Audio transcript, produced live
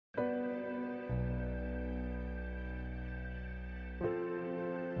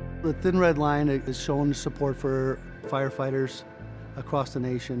The Thin Red Line is showing support for firefighters across the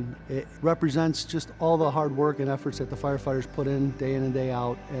nation. It represents just all the hard work and efforts that the firefighters put in and day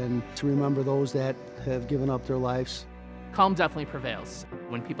out, and to remember those that have given up their lives. Calm definitely prevails.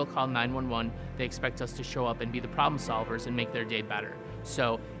 When people call 911, they expect us to show up and be the problem solvers and make their day better.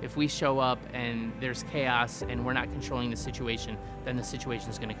 So if we show up and there's chaos and we're not controlling the situation, then the situation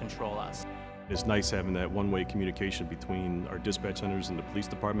is going to control us. It's nice having that one-way communication between our dispatch centers and the police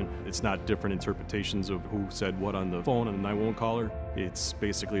department. It's not different interpretations of who said what on the phone and the 911 caller. It's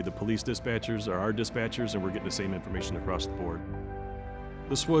basically the police dispatchers are our dispatchers, and we're getting the same information across the board.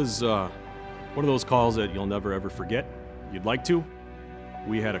 This was one of those calls that you'll never ever forget. You'd like to.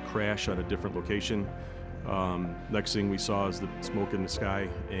 We had a crash at a different location. Next thing we saw is the smoke in the sky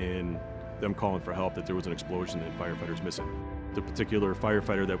and them calling for help that there was an explosion and firefighters missing. The particular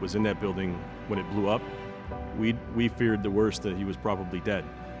firefighter that was in that building when it blew up, we feared the worst, that he was probably dead,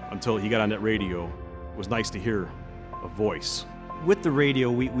 until he got on that radio. It was nice to hear a voice. With the radio,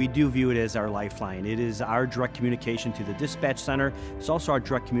 we do view it as our lifeline. It is our direct communication to the dispatch center. It's also our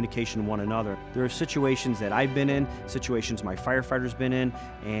direct communication to one another. There are situations that I've been in, situations my firefighters been in,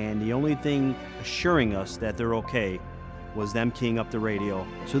 and the only thing assuring us that they're okay was them keying up the radio.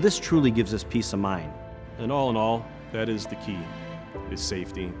 So this truly gives us peace of mind. And all in all, that is the key, is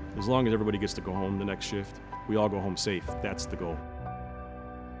safety. As long as everybody gets to go home the next shift, we all go home safe. That's the goal.